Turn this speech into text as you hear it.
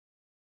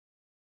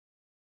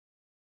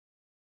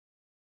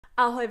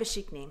Ahoj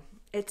všichni.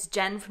 It's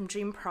Jen from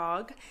Dream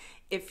Prague.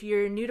 If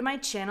you're new to my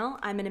channel,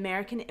 I'm an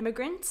American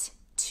immigrant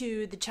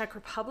to the Czech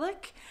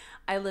Republic.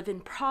 I live in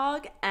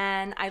Prague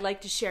and I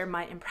like to share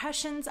my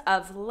impressions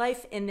of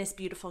life in this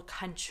beautiful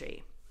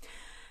country.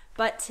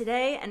 But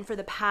today and for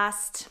the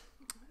past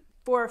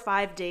 4 or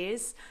 5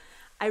 days,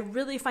 I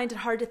really find it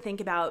hard to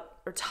think about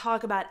or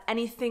talk about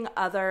anything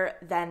other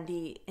than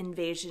the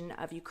invasion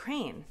of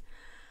Ukraine.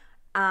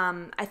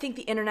 I think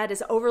the internet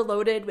is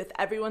overloaded with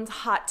everyone's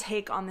hot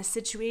take on the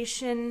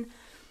situation,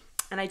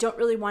 and I don't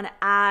really want to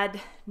add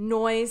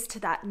noise to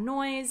that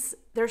noise.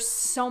 There's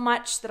so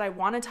much that I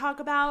want to talk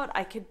about.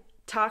 I could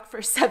talk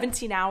for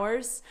 17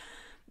 hours,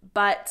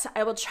 but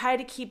I will try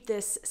to keep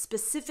this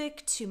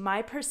specific to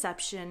my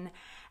perception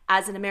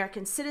as an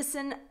American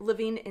citizen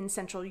living in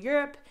Central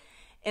Europe,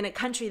 in a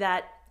country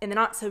that, in the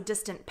not so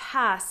distant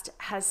past,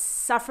 has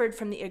suffered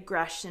from the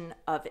aggression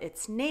of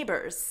its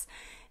neighbors,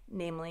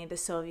 namely the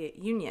Soviet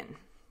Union.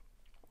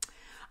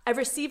 I've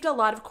received a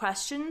lot of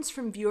questions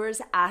from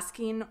viewers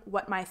asking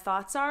what my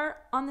thoughts are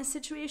on the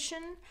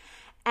situation,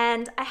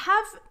 and I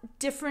have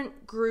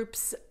different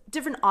groups,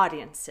 different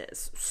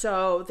audiences.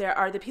 So there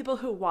are the people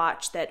who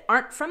watch that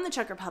aren't from the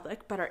Czech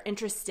Republic but are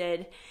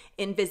interested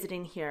in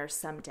visiting here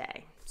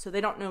someday. So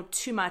they don't know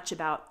too much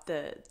about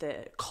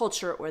the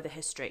culture or the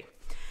history.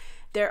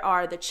 There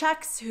are the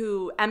Czechs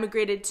who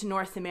emigrated to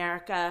North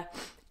America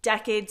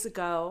decades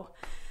ago.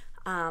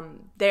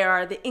 There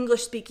are the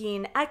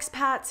English-speaking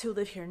expats who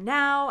live here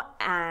now,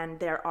 and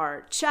there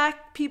are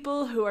Czech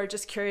people who are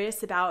just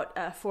curious about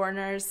a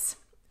foreigner's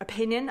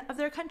opinion of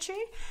their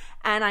country.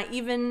 And I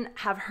even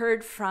have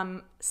heard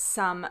from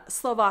some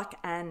Slovak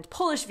and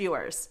Polish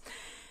viewers.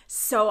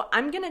 So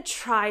I'm going to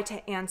try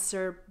to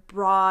answer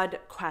broad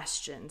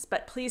questions,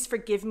 but please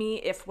forgive me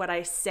if what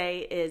I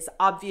say is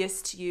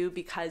obvious to you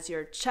because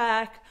you're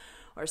Czech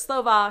or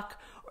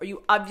Slovak, or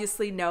you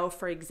obviously know,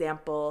 for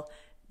example,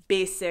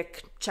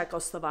 basic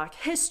Czechoslovak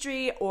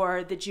history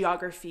or the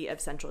geography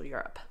of Central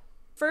Europe.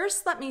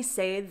 First, let me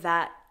say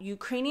that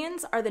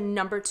Ukrainians are the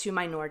 #2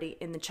 minority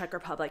in the Czech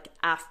Republic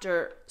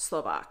after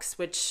Slovaks,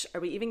 which,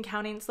 are we even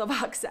counting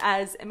Slovaks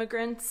as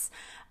immigrants?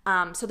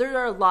 So there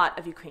are a lot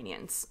of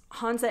Ukrainians.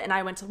 Hansa and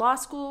I went to law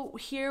school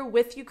here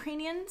with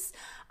Ukrainians.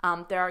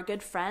 They're our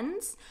good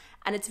friends,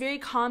 and it's very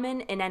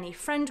common in any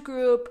friend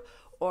group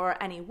or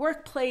any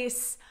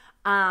workplace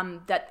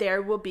that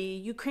there will be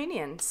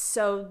Ukrainians.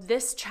 So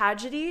this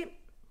tragedy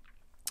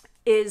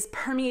is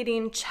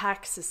permeating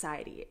Czech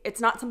society.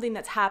 It's not something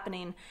that's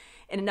happening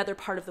in another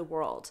part of the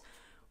world.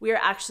 We are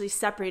actually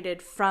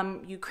separated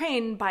from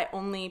Ukraine by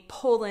only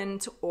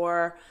Poland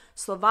or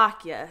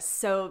Slovakia.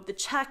 So the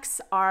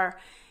Czechs are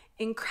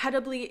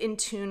incredibly in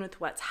tune with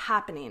what's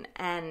happening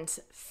and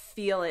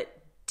feel it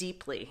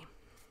deeply.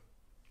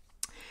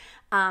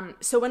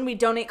 So when we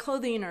donate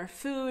clothing or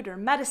food or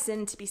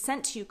medicine to be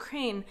sent to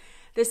Ukraine,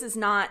 this is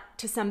not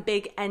to some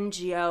big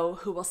NGO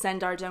who will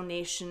send our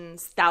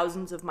donations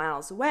thousands of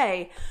miles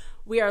away.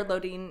 We are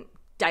loading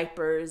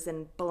diapers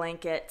and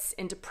blankets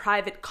into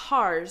private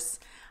cars,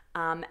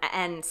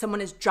 and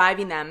someone is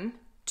driving them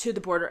to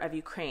the border of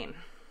Ukraine.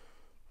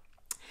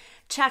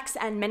 Czechs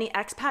and many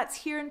expats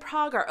here in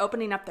Prague are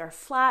opening up their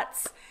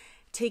flats,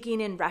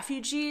 taking in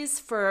refugees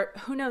for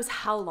who knows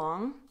how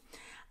long,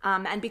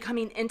 and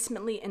becoming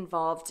intimately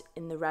involved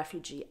in the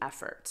refugee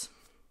effort.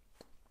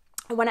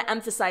 I want to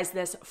emphasize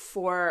this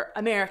for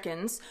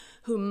Americans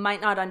who might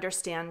not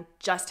understand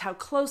just how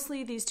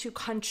closely these two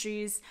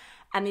countries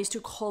and these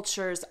two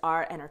cultures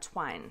are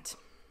intertwined.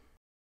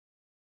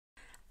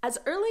 As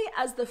early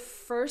as the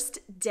first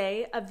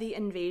day of the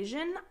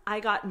invasion, I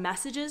got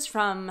messages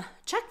from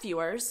Czech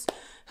viewers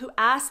who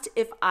asked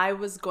if I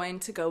was going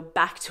to go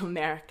back to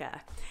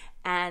America.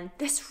 And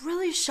this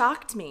really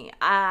shocked me.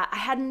 I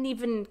hadn't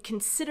even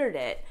considered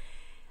it.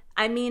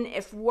 I mean,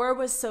 if war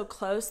was so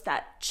close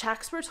that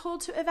Czechs were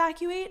told to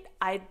evacuate,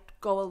 I'd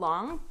go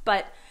along,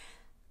 but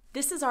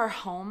this is our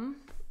home.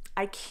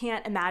 I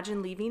can't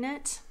imagine leaving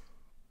it.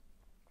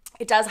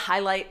 It does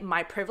highlight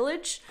my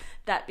privilege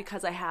that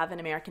because I have an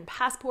American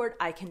passport,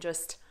 I can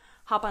just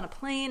hop on a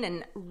plane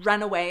and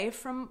run away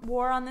from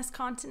war on this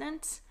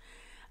continent.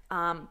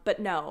 But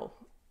no,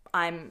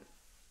 I'm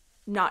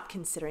not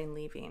considering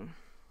leaving.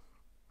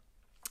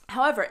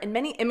 However, in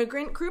many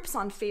immigrant groups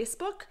on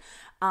Facebook,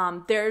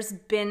 there's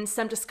been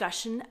some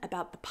discussion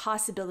about the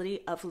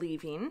possibility of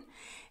leaving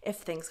if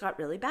things got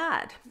really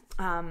bad.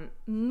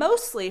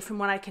 Mostly, from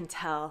what I can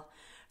tell,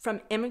 from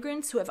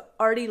immigrants who have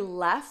already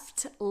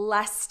left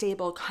less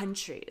stable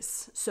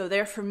countries. So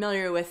they're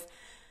familiar with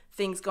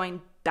things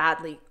going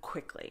badly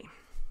quickly.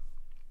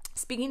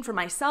 Speaking for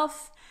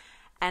myself,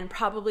 and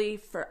probably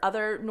for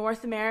other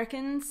North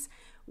Americans,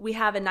 we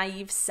have a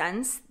naive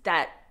sense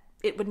that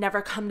it would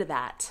never come to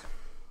that.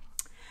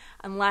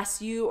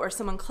 Unless you or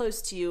someone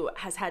close to you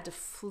has had to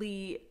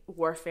flee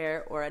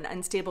warfare or an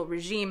unstable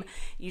regime,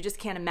 you just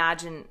can't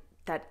imagine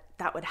that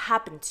that would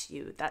happen to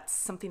you. That's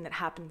something that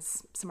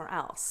happens somewhere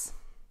else.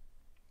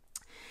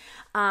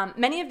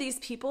 Many of these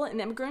people in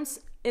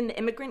the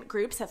immigrant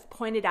groups have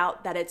pointed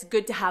out that it's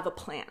good to have a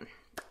plan.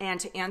 and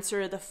to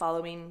answer the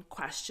following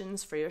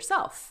questions for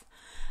yourself.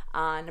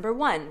 Number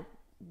one,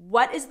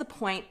 what is the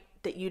point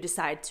that you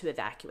decide to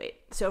evacuate?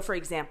 So for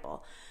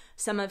example,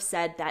 some have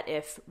said that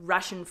if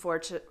Russian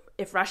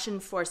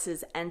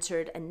forces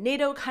entered a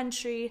NATO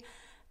country,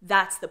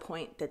 that's the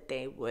point that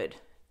they would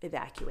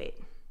evacuate.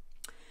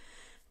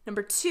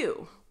 Number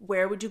two,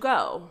 where would you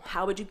go?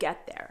 How would you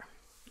get there?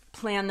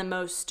 Plan the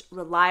most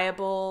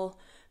reliable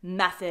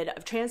method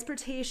of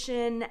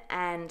transportation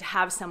and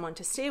have someone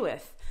to stay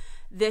with.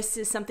 This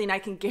is something I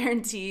can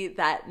guarantee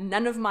that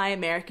none of my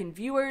American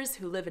viewers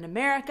who live in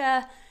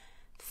America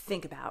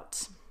think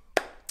about.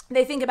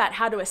 They think about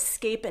how to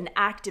escape an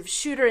active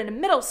shooter in a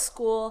middle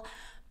school,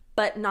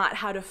 but not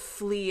how to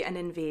flee an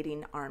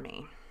invading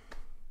army.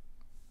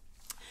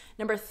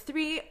 Number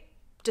three,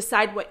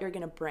 decide what you're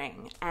going to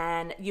bring,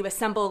 and you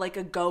assemble like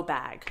a go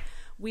bag.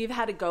 We've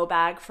had a go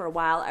bag for a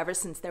while, ever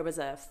since there was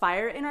a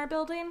fire in our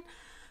building,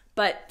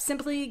 but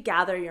simply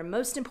gather your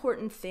most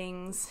important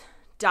things,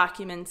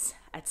 documents,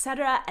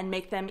 etc., and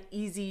make them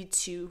easy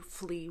to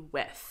flee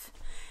with.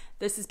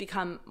 This has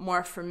become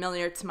more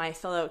familiar to my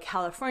fellow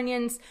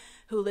Californians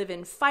who live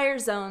in fire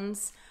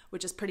zones,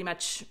 which is pretty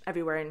much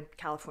everywhere in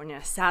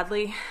California,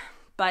 sadly.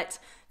 But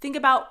think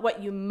about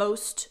what you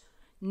most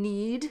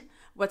need,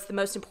 what's the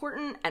most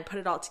important, and put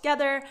it all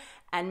together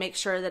and make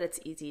sure that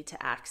it's easy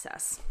to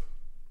access.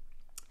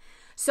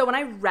 So when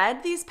I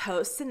read these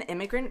posts in the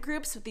immigrant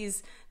groups with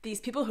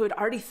these people who had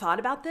already thought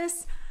about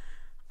this,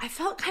 I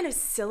felt kind of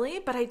silly,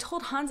 but I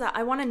told Hansa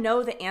I want to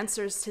know the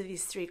answers to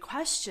these three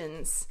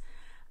questions.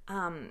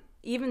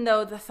 Even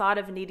though the thought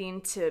of needing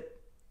to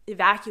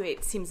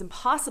evacuate seems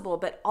impossible,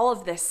 but all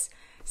of this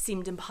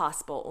seemed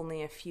impossible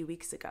only a few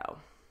weeks ago.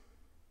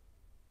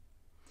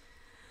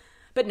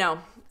 But no,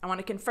 I want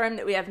to confirm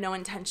that we have no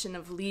intention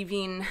of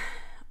leaving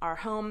our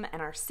home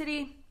and our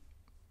city.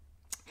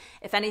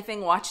 If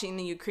anything, watching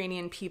the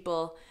Ukrainian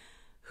people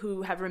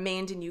who have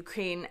remained in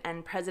Ukraine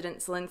and President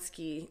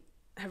Zelensky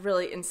have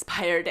really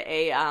inspired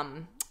a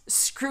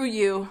screw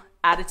you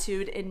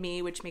attitude in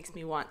me, which makes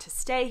me want to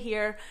stay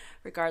here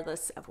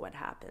regardless of what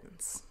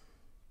happens.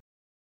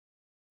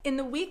 In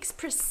the weeks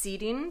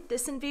preceding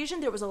this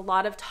invasion, there was a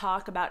lot of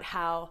talk about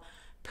how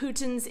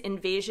Putin's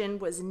invasion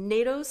was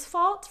NATO's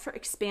fault for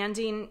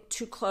expanding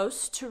too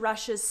close to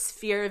Russia's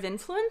sphere of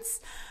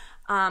influence.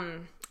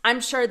 I'm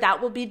sure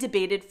that will be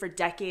debated for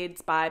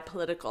decades by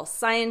political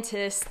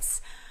scientists,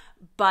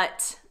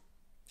 but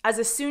as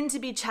a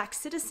soon-to-be Czech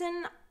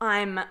citizen,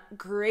 I'm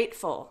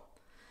grateful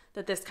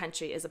that this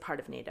country is a part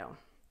of NATO.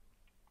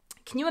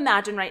 Can you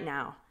imagine right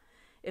now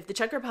if the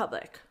Czech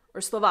Republic or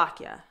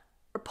Slovakia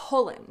or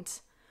Poland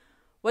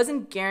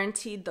wasn't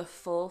guaranteed the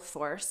full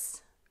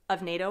force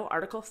of NATO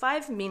Article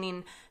 5,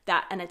 meaning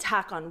that an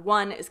attack on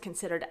one is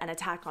considered an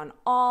attack on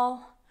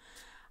all?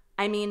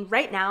 I mean,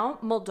 right now,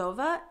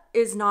 Moldova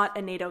is not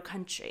a NATO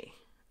country,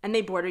 and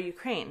they border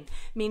Ukraine,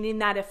 meaning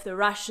that if the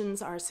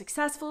Russians are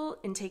successful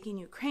in taking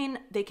Ukraine,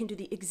 they can do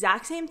the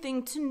exact same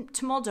thing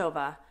to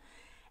Moldova,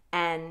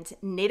 and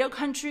NATO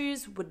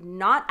countries would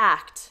not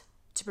act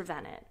to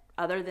prevent it,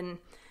 other than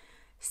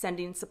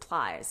sending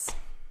supplies.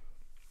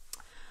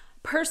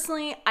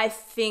 Personally, I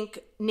think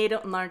NATO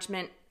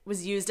enlargement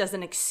was used as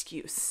an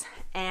excuse,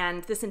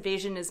 and this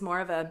invasion is more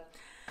of a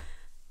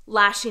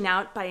lashing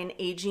out by an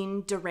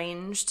aging,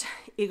 deranged,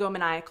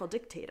 egomaniacal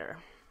dictator.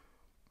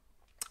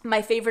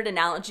 My favorite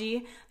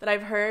analogy that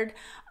I've heard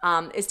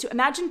is to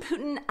imagine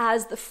Putin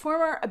as the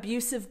former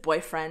abusive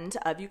boyfriend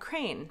of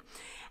Ukraine.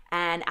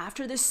 And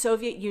after the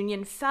Soviet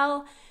Union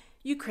fell,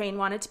 Ukraine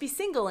wanted to be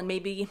single and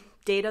maybe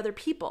date other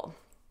people.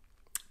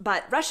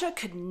 But Russia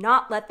could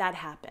not let that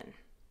happen.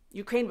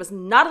 Ukraine was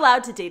not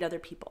allowed to date other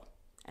people,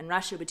 and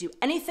Russia would do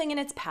anything in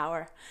its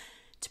power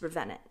to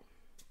prevent it.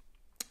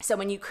 So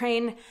when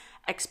Ukraine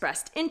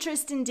expressed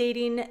interest in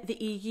dating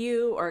the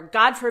EU, or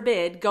God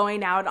forbid,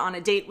 going out on a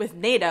date with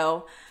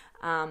NATO,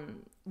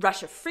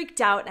 Russia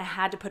freaked out and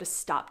had to put a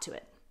stop to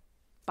it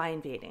by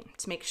invading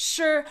to make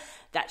sure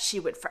that she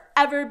would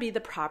forever be the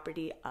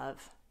property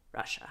of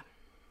Russia.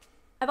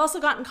 I've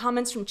also gotten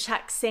comments from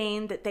Czechs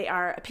saying that they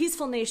are a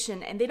peaceful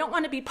nation and they don't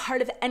want to be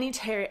part of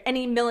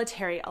any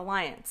military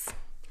alliance.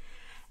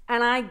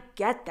 And I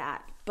get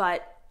that,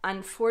 but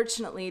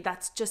unfortunately,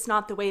 that's just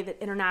not the way that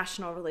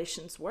international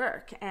relations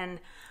work. And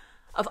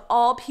of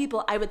all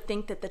people, I would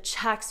think that the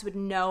Czechs would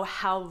know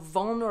how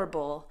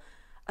vulnerable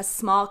a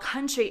small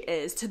country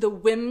is to the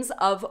whims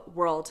of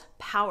world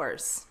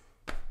powers.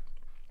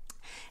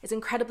 It's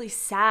incredibly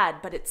sad,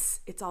 but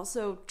it's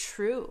also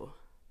true.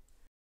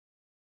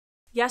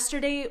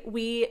 Yesterday,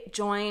 we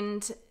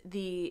joined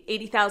the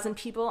 80,000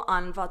 people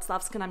on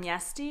Václavské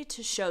náměstí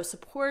to show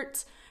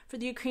support for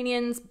the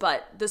Ukrainians,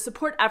 but the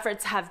support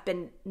efforts have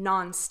been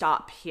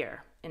nonstop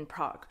here in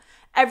Prague.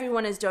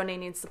 Everyone is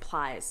donating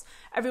supplies.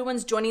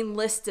 Everyone's joining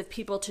lists of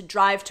people to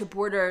drive to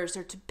borders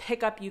or to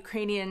pick up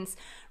Ukrainians,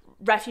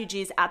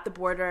 refugees at the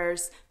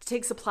borders, to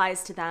take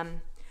supplies to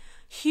them.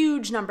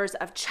 Huge numbers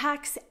of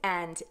Czechs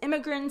and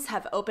immigrants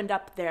have opened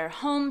up their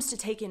homes to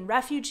take in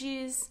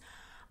refugees.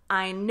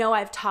 I know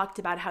I've talked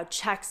about how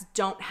Czechs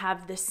don't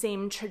have the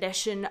same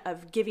tradition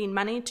of giving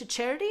money to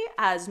charity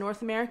as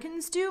North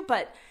Americans do,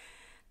 but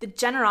the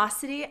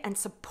generosity and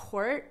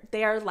support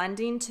they are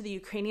lending to the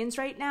Ukrainians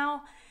right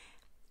now,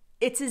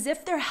 it's as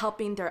if they're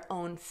helping their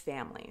own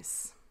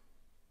families.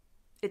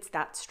 It's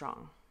that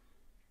strong.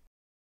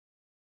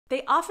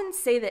 They often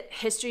say that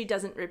history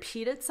doesn't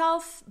repeat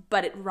itself,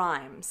 but it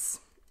rhymes.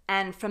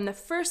 And from the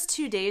first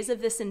 2 days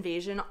of this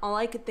invasion, all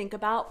I could think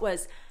about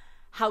was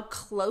how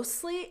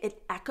closely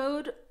it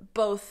echoed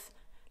both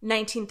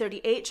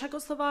 1938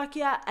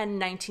 Czechoslovakia and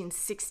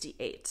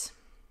 1968.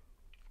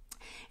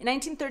 In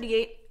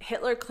 1938,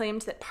 Hitler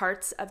claimed that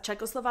parts of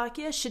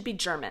Czechoslovakia should be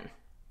German,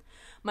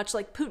 much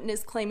like Putin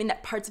is claiming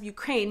that parts of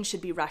Ukraine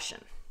should be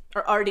Russian,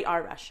 or already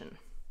are Russian.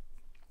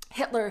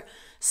 Hitler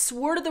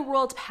swore to the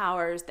world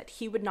powers that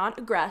he would not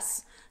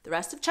aggress the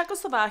rest of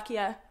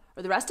Czechoslovakia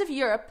or the rest of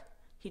Europe.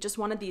 He just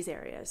wanted these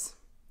areas.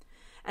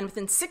 And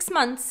within 6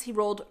 months, he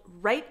rolled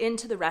right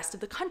into the rest of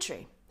the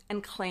country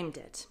and claimed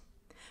it,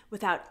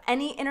 without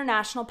any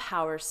international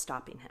powers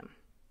stopping him.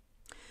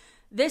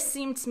 This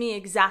seemed to me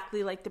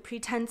exactly like the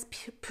pretense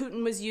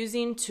Putin was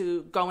using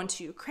to go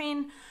into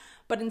Ukraine,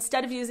 but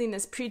instead of using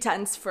this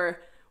pretense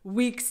for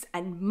weeks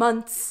and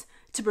months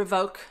to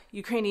provoke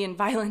Ukrainian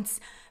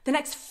violence, the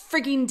next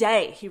frigging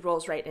day he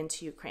rolls right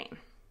into Ukraine.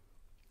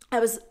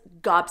 I was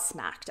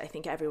gobsmacked, I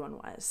think everyone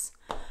was.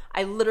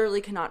 I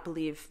literally cannot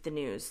believe the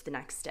news the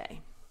next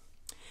day.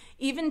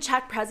 Even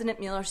Czech President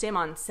Miloš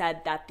Zeman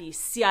said that the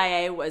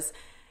CIA was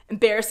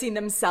embarrassing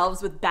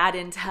themselves with bad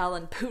intel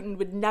and Putin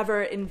would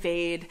never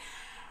invade.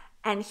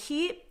 And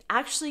he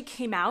actually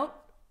came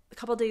out a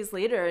couple days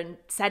later and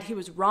said he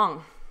was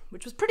wrong,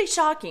 which was pretty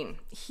shocking.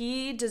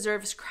 He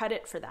deserves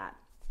credit for that.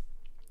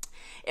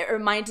 It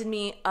reminded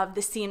me of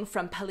the scene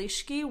from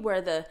Pelishki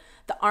where the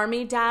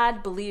army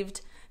dad believed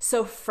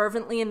so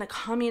fervently in the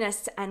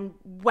communists, and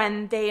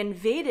when they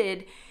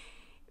invaded,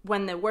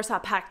 when the Warsaw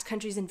Pact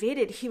countries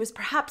invaded, he was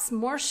perhaps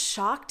more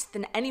shocked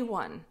than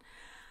anyone.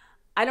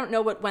 I don't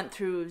know what went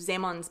through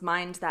Zeman's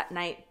mind that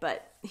night,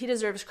 but he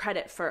deserves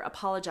credit for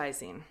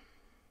apologizing.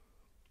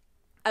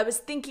 I was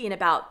thinking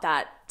about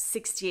that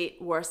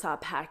 68 Warsaw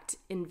Pact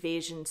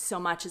invasion so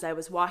much as I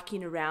was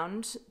walking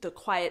around the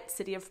quiet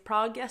city of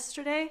Prague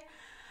yesterday.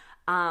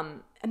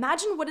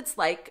 Imagine what it's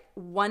like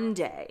one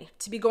day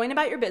to be going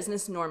about your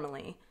business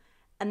normally,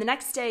 and the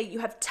next day you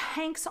have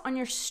tanks on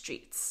your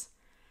streets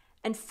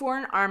and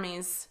foreign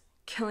armies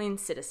killing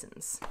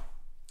citizens.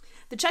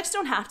 The Czechs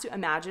don't have to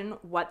imagine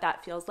what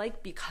that feels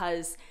like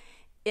because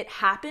it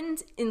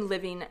happened in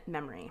living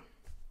memory.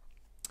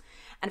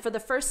 And for the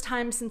first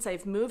time since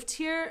I've moved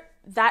here,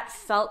 that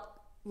felt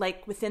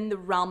like within the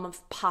realm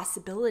of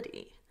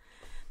possibility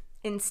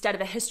instead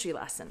of a history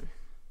lesson.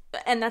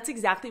 And that's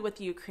exactly what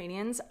the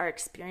Ukrainians are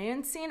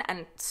experiencing,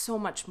 and so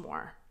much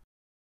more.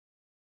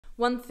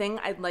 One thing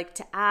I'd like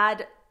to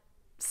add,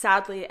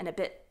 sadly and a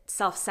bit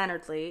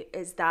self-centeredly,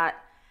 is that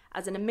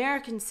as an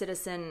American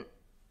citizen,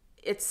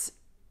 it's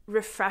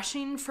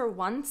refreshing for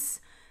once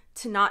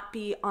to not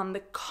be on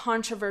the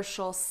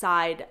controversial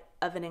side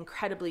of an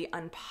incredibly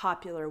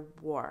unpopular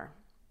war.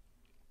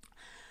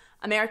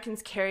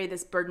 Americans carry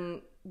this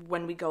burden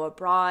when we go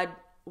abroad.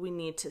 We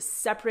need to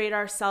separate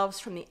ourselves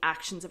from the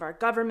actions of our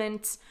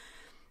government.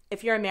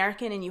 If you're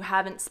American and you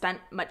haven't spent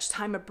much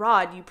time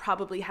abroad, you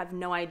probably have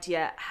no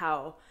idea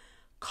how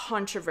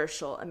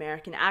controversial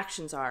American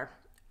actions are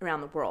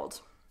around the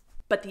world.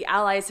 But the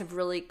Allies have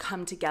really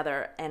come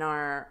together and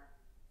are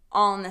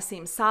all on the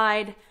same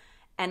side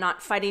and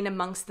not fighting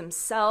amongst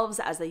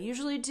themselves as they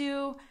usually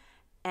do.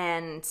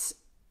 And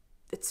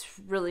it's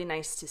really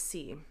nice to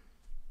see.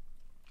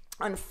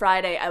 On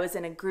Friday, I was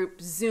in a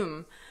group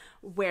Zoom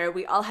where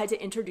we all had to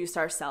introduce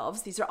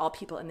ourselves. These are all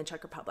people in the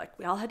Czech Republic.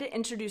 We all had to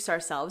introduce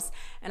ourselves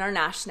and our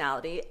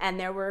nationality, and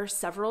there were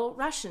several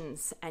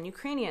Russians and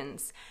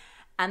Ukrainians.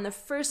 And the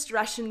first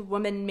Russian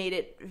woman made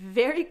it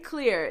very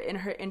clear in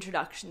her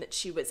introduction that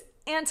she was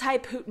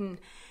anti-Putin,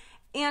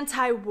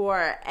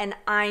 anti-war, and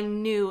I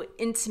knew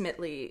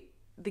intimately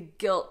the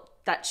guilt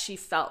that she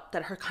felt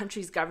that her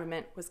country's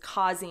government was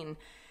causing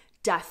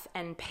death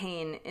and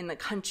pain in the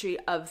country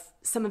of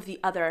some of the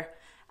other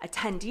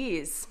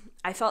attendees.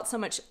 I felt so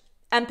much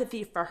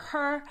empathy for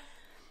her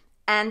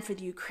and for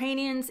the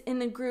Ukrainians in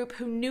the group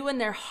who knew in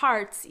their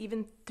hearts,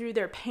 even through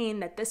their pain,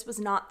 that this was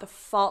not the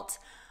fault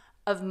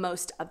of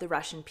most of the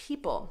Russian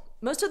people.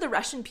 Most of the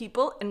Russian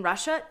people in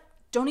Russia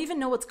don't even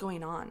know what's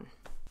going on.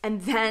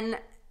 And then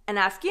an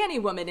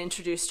Afghani woman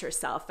introduced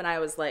herself, and I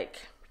was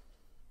like,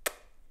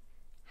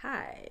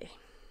 hi.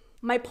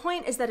 My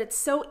point is that it's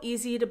so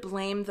easy to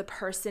blame the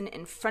person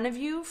in front of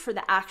you for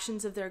the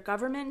actions of their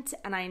government,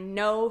 and I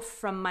know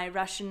from my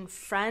Russian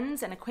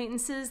friends and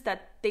acquaintances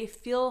that they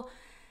feel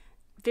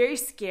very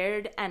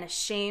scared and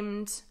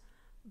ashamed,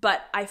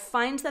 but I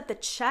find that the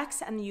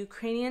Czechs and the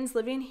Ukrainians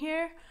living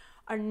here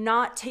are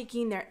not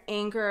taking their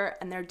anger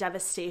and their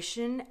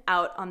devastation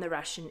out on the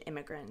Russian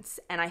immigrants,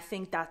 and I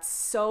think that's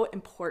so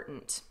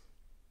important.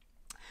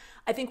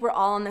 I think we're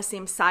all on the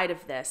same side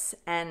of this,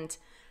 and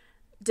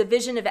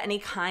division of any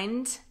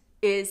kind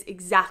is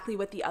exactly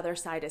what the other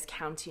side is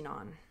counting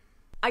on.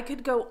 I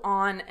could go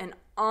on and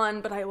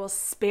on, but I will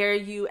spare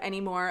you any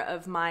more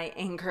of my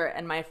anger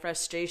and my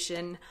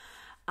frustration.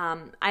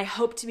 I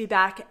hope to be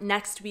back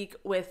next week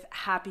with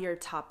happier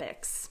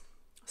topics.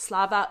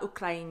 Slava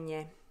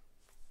Ukrainie.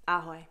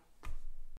 Ahoj.